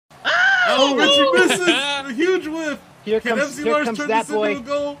Oh, Richie misses! A huge whiff! Here Can comes MC Lars turn that this boy. into a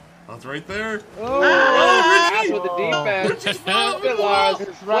goal? Oh, it's right there. Oh, Richie! with the defense. Richie's following Good, the Lars. ball!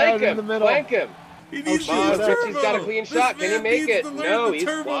 Flank him. Flank him. He needs to Oh, use turbo. Richie's got a clean shot. Can he This man make needs it? to learn No, the he's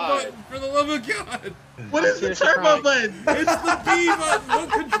turbo wide. button, for the love of God. What is the turbo button? It's the B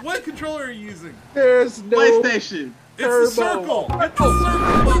button. What controller are you using? There's no PlayStation. It's the circle. Hit the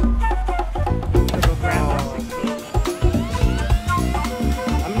circle button.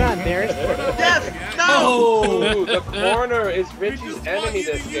 I'm not embarrassed. Yes. No. Oh, the corner is We Richie's just want enemy you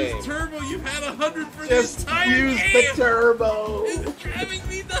to this game. use turbo. You've had 100 for Just the entire use game. the turbo. It's driving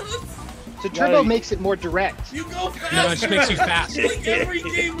me nuts. So turbo makes it more direct. You go fast. No, it just makes you fast. Like every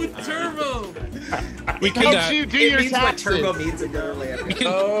game with turbo. We could, Helps you do It your means what taxes. turbo means in another way.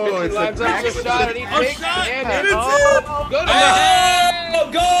 Oh, it's Lines a up for a shot and he A takes shot, it. and it's Oh, good enough.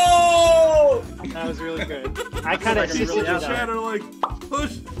 Oh, goal! That was really good. I kind of assisted you People though. chatter like,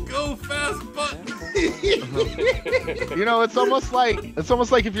 push, go fast button. You know, it's almost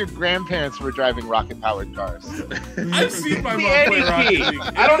like if your grandparents were driving rocket-powered cars. I've seen my The mom play any Rocket key. League.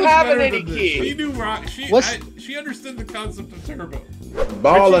 I don't It was have an better any than this. key. She knew rock. She understood the concept of turbo.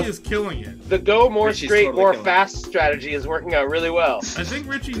 Baller. Richie is killing it. The go more Richie's straight, totally more killing fast strategy is working out really well. I think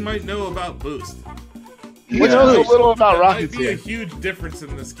Richie might know about boost. He knows a little about That rockets might be a here. huge difference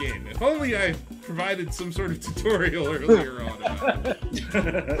in this game. If only I provided some sort of tutorial earlier on about it.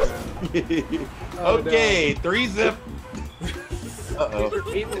 Okay, 3-zip. Uh-oh.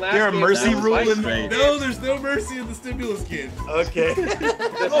 There a mercy rule in there? No, there's no mercy in the stimulus game. Okay.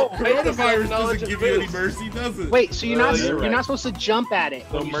 Coronavirus doesn't give you any mercy, does it? Wait, so you're not you're right. not supposed to jump at it.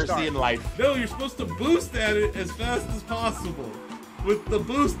 No when you mercy start. in life. No, you're supposed to boost at it as fast as possible with the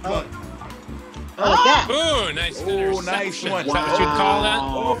boost button. Oh, like that. Ooh, nice Oh, nice one. Is that what you'd call that?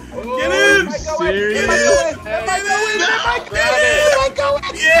 Get in! Serious?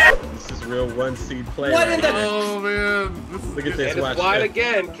 This is real one-seed play. What right in the- here. Oh man, this is Look at good. this. And Watch it's wide this.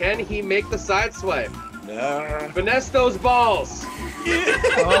 again. Can he make the side swipe? Nah. Finesse those balls.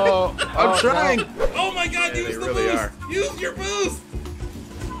 Oh, I'm trying. Oh my God, Yeah, use they the really boost! are. Use your boost!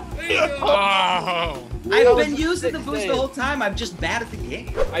 There you go. Oh. I've been using the boost the whole time. I'm just bad at the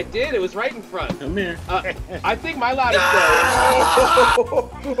game. I did. It was right in front. Come here. I think my loudest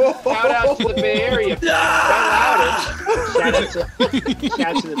goal. Shout out to the Bay Area. Shout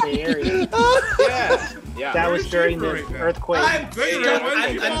out to the Bay Area. Yeah. That was Where's during Schaefer the right now? earthquake.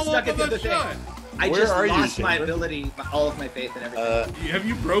 I'm stuck at the other thing. I Where just are you, lost my Schaefer? ability, all of my faith and everything. Have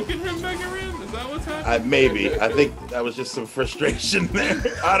you broken him, Mega Ran? Is that what's happening? Maybe. I think that was just some frustration there.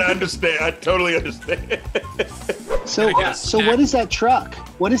 I understand. I totally understand. So what is that truck?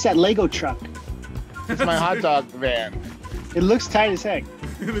 What is that Lego truck? it's my hot dog van. It looks tight as heck.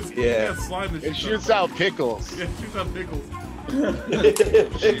 Yeah. Slime that It shoots out pickles. Yeah, it shoots out pickles.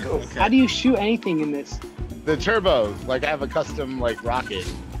 How do you shoot anything in this? The turbo, like I have a custom like rocket.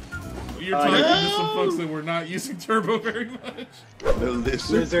 You're talking to some folks that were not using turbo very much.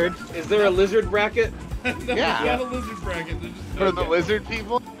 Lizard. Is there a lizard bracket? No, Yeah. Not a lizard bracket. They're just For the lizard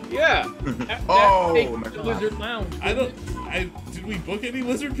people? Yeah. Oh, The Lizard Lounge. Did we book any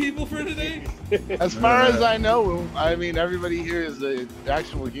lizard people for today? As far as I know, I mean everybody here is an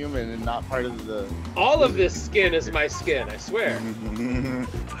actual human and not part of the. All of this skin is my skin, I swear.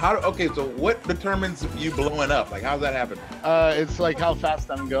 Okay, so what determines you blowing up? Like, how's that happen? It's like how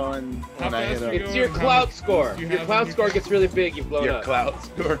fast I'm going when I hit fast are them. you It's your How clout much score. do you Your have clout in score your- gets really big, you've blown Your up. clout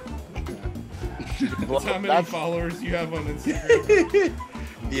score. That's how many That's- followers you have on Instagram.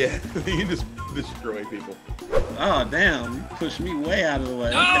 Yeah, you just destroy people. Oh, damn. You pushed me way out of the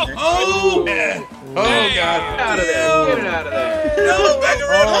way. No! Okay. Oh! Yeah. Oh, Hey. God. Get out of there. Get it out of there. No, Mega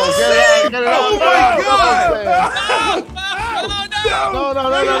Ran! Oh, get it out! Oh my God!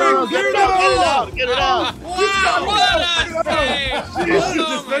 No, get it out! Get it out! Wow, what a save!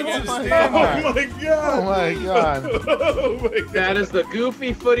 Defensive stand. Oh, my God. Oh my God! Oh, my God. That is the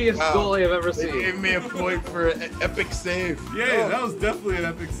goofy footiest Wow. goalie I've ever They seen. gave me a point for an epic save. Yeah, that was definitely an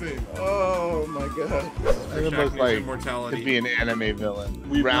epic save. Oh, my God. It looks Shacknews like immortality. it'd be an anime villain.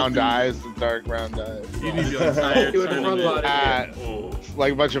 We Round will be- eyes, the dark round eyes. You need to Entire Do it in front tournament. line.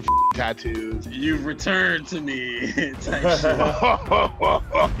 Like a bunch of tattoos. You've returned to me. Type shit.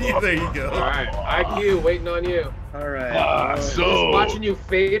 Yeah, there you go. Alright, IQ, waiting on you. All right. Just watching you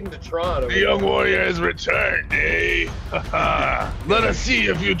fade into Toronto. The young warrior has returned, eh? Let us see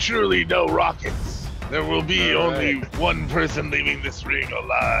if you truly know rockets. There will be only one person leaving this ring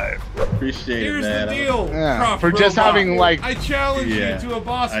alive. Appreciate Here's it, man. the deal, Yeah, Prof for just Robot. having, like- I challenge Yeah, you to a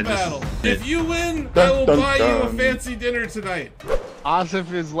boss I just battle. did. If you win, I Dun, will dun, buy you a dun. fancy dinner tonight.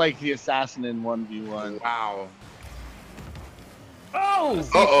 Asif is like the assassin in 1v1. Wow.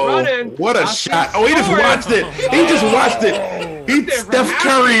 Uh-oh. running. What a shot. Oh, he just watched it. He just watched it. He Steph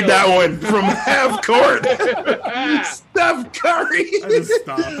Curry that one from half court. Steph Curry. I just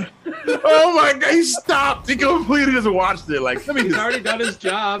stopped. Oh my God, he stopped. He completely just watched it. Like, let me He's just... already done his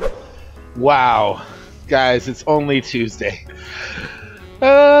job. Wow. Guys, it's only Tuesday. All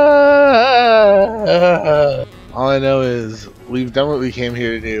I know is we've done what we came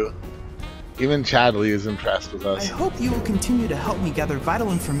here to do. Even Chadley is impressed with I us. hope you will continue to help me gather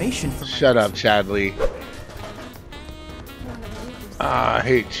vital information for my Shut up, Chadley. Ah, I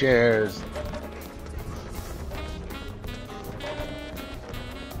hate chairs.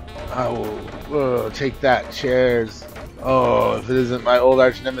 Oh, take that, chairs. Oh, if it isn't my old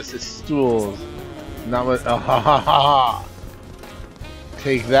arch nemesis, stools. Not what. Oh, ha ha ha.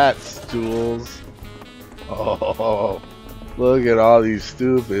 Take that, stools. Oh, look at all these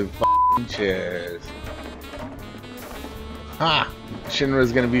stupid chairs. Ha!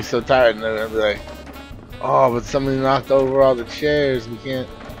 Shinra's gonna be so tired and they're gonna be like, oh, but somebody knocked over all the chairs. We can't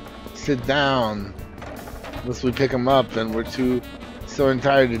sit down unless we pick them up, and we're too so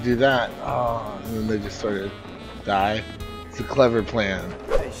tired to do that. Oh, and then they just sort of die. It's a clever plan.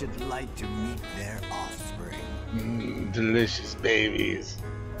 I should like to meet their offspring. Delicious babies.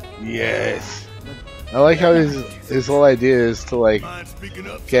 Yes. I like how his whole idea is to like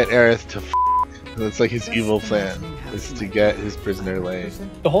get Aerith to f. It's like his evil plan is to get his prisoner laid.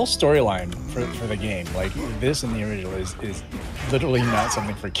 The whole storyline for the game, like this in the original, is literally not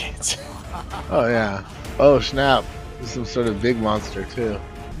something for kids. Oh yeah. Oh snap. There's some sort of big monster too.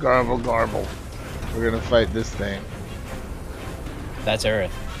 Garble garble. We're gonna fight this thing. That's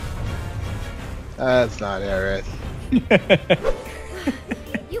Aerith. That's not Aerith.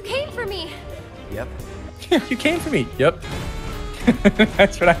 You came for me. Yep. You came for me. Yep.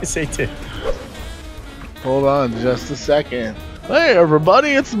 That's what I say too. Hold on just a second. Hey everybody,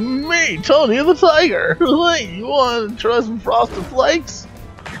 it's me, Tony the Tiger. Hey, you want to try some Frosted Flakes?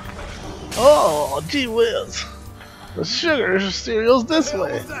 Oh, gee whiz. The sugar cereal's this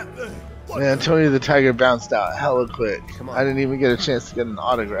way. Man, Tony the Tiger bounced out hella quick. I didn't even get a chance to get an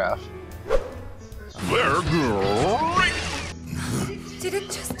autograph. Did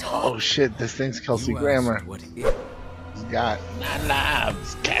it just Oh shit, this thing's Kelsey Grammer. He's got 9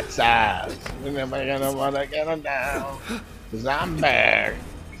 lives, cat's eyes. You're never gonna wanna get him down. 'Cause I'm back.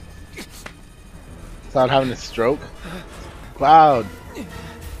 Cloud having a stroke? Cloud,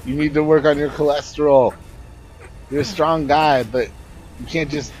 you need to work on your cholesterol. You're a strong guy, but you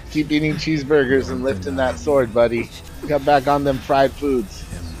can't just keep eating cheeseburgers and lifting that sword, buddy. Cut back on them fried foods.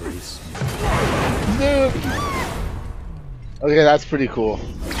 Dude. Okay, that's pretty cool.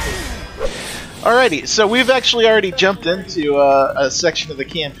 Alrighty, so we've actually already jumped into a section of the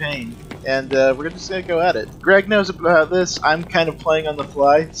campaign, and we're just gonna go at it. Greg knows about this. I'm kind of playing on the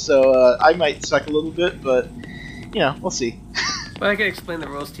fly, so I might suck a little bit, but you know, we'll see. Well, I can explain the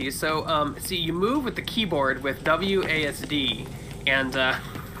rules to you. So, see, you move with the keyboard with WASD, and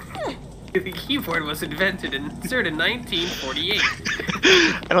the keyboard was invented in 1948.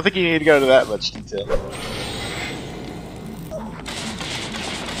 I don't think you need to go into that much detail.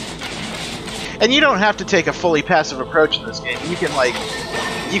 And you don't have to take a fully passive approach in this game. You can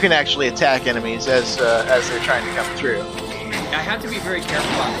actually attack enemies as they're trying to come through. I have to be very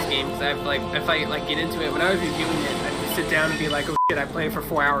careful about this game because if I get into it, when I was reviewing it, I'd sit down and be like, oh shit, I played for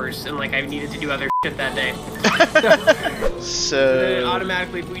 4 hours and like I needed to do other shit that day. So it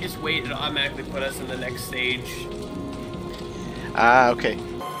automatically, if we just wait, it'll automatically put us in the next stage. Ah, okay.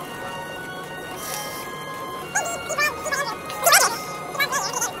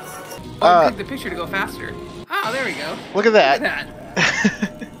 Click the picture to go faster. Oh, there we go. Look at that. Look at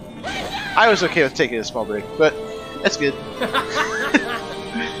that. I was okay with taking a small break, but that's good.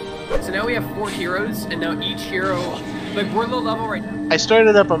 So now we have 4 heroes, and now each hero, like we're low level right now. I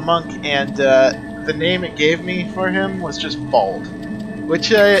started up a monk, and the name it gave me for him was just Bald,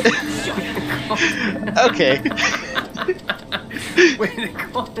 which I... Okay. Way to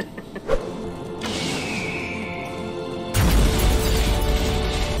call it.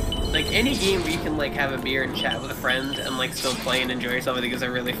 Like any game where you can like have a beer and chat with a friend and like still play and enjoy yourself, I think is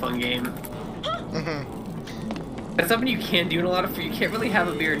a really fun game. Mm-hmm. That's something you can't do in a lot of. You can't really have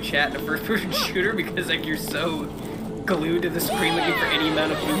a beer and chat in a first-person shooter because like you're so glued to the screen looking for any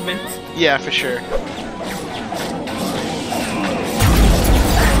amount of movement. Yeah, for sure.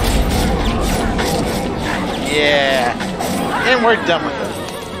 Yeah, and we're done with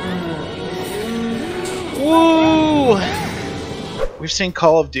it. Woo! We've seen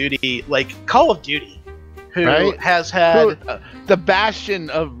Call of Duty, like, Call of Duty who Right? has had the bastion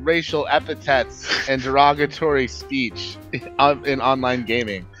of racial epithets and derogatory speech in online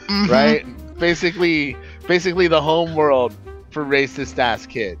gaming, right? Basically the home world for racist ass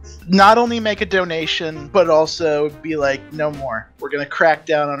kids. not only make a donation, but also be like, no more. We're gonna crack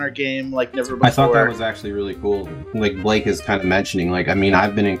down on our game like never before. I thought that was actually really cool. Like Blake is kind of mentioning, like, I mean,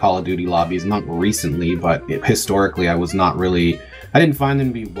 I've been in Call of Duty lobbies, not recently, but historically I was not really, I didn't find them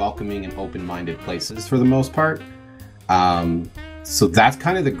to be welcoming and open-minded places for the most part. So that's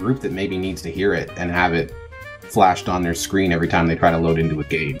kind of the group that maybe needs to hear it and have it flashed on their screen every time they try to load into a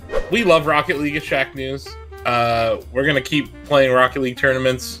game. We love Rocket League at Shacknews. We're gonna keep playing Rocket League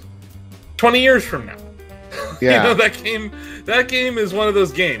tournaments 20 years from now. Yeah. You know, that game is one of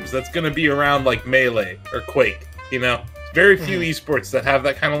those games that's gonna be around like Melee or Quake. You know, very few esports that have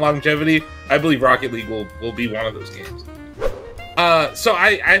that kind of longevity. I believe Rocket League will be one of those games. So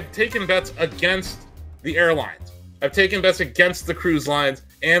I've taken bets against the airlines. I've taken bets against the cruise lines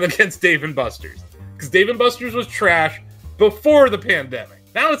and against Dave & Buster's. Because Dave & Buster's was trash before the pandemic.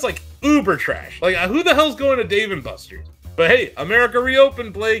 Now it's like uber trash. Like, who the hell's going to Dave & Buster's? But hey, America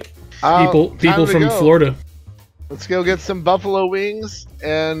reopened, Blake. People from Florida. Let's go get some buffalo wings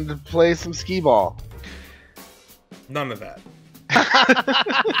and play some skee ball. None of that.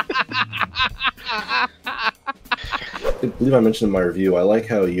 I believe I mentioned in my review, I like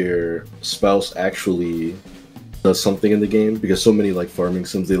how your spouse actually does something in the game, because so many like farming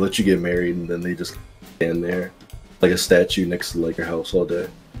sims, they let you get married and then they just stand there like a statue next to like your house all day.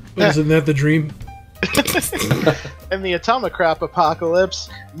 Isn't that the dream? In the Atomicrop apocalypse,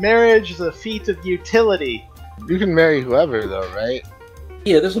 marriage is a feat of utility. You can marry whoever, though, right?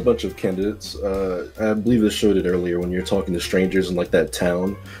 Yeah, there's a bunch of candidates. I believe this showed it earlier. When you're talking to strangers in like that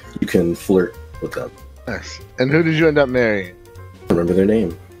town, you can flirt with them. Nice. And who did you end up marrying? I remember their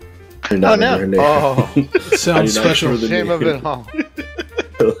name. I do not remember her name. Oh, sounds special. Shame of it all.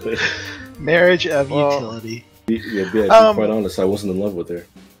 Marriage of utility. Yeah, to be quite honest, I wasn't in love with her.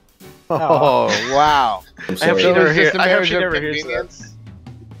 Oh, wow. I'm I hope sorry. she never, Just a I hope marriage she of never hears convenience?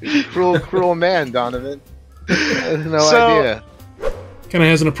 that. Cruel man, Donovan. I had no So- idea. Kind of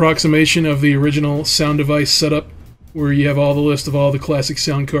has an approximation of the original sound device setup, where you have all the list of all the classic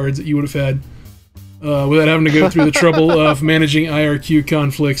sound cards that you would have had, without having to go through the trouble of managing IRQ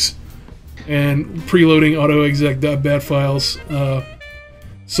conflicts and preloading autoexec.bat files.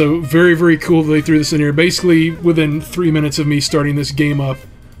 So very, very cool that they threw this in here. Basically, within 3 minutes of me starting this game up,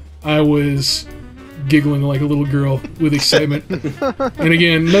 I was giggling like a little girl with excitement. And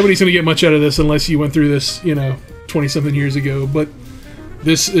again, nobody's going to get much out of this unless you went through this, 20-something years ago. But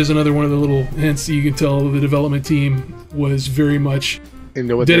this is another one of the little hints that you can tell the development team was very much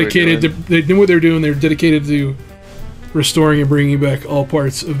dedicated to. They knew what they were doing. They were dedicated to restoring and bringing back all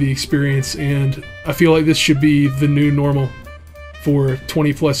parts of the experience. And I feel like this should be the new normal for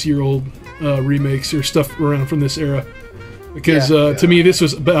 20-plus-year-old remakes or stuff around from this era. Because to me, this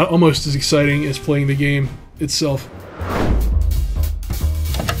was about almost as exciting as playing the game itself.